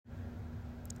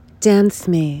Dance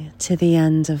Me to the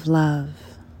End of Love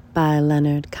by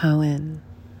Leonard Cohen.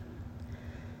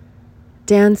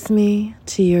 Dance me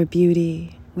to your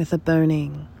beauty with a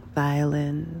burning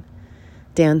violin.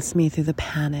 Dance me through the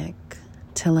panic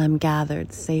till I'm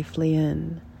gathered safely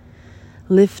in.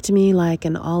 Lift me like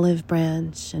an olive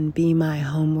branch and be my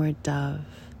homeward dove.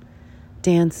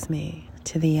 Dance me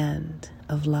to the end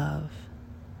of love.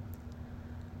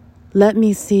 Let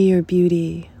me see your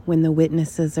beauty when the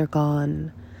witnesses are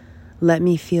gone. Let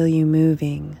me feel you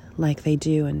moving like they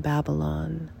do in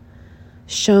Babylon.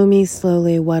 Show me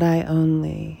slowly what I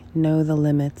only know the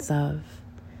limits of.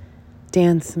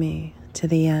 Dance me to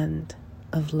the end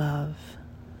of love.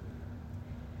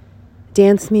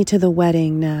 Dance me to the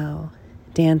wedding now.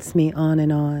 Dance me on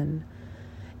and on.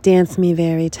 Dance me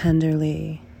very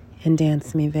tenderly and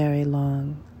dance me very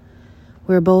long.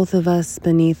 We're both of us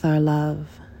beneath our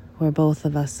love. We're both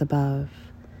of us above.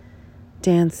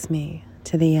 Dance me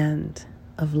to the end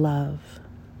of love.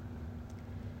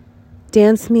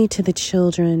 Dance me to the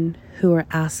children who are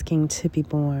asking to be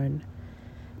born.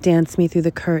 Dance me through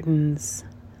the curtains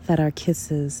that our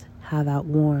kisses have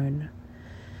outworn.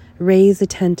 Raise a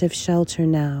tent of shelter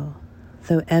now,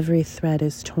 though every thread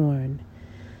is torn.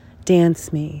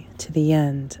 Dance me to the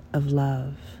end of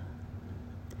love.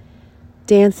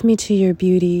 Dance me to your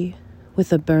beauty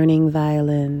with a burning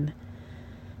violin.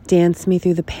 Dance me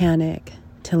through the panic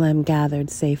till I'm gathered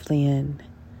safely in.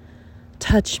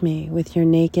 Touch me with your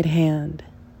naked hand,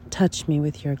 touch me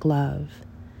with your glove.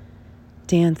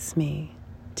 Dance me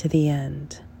to the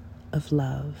end of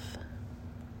love.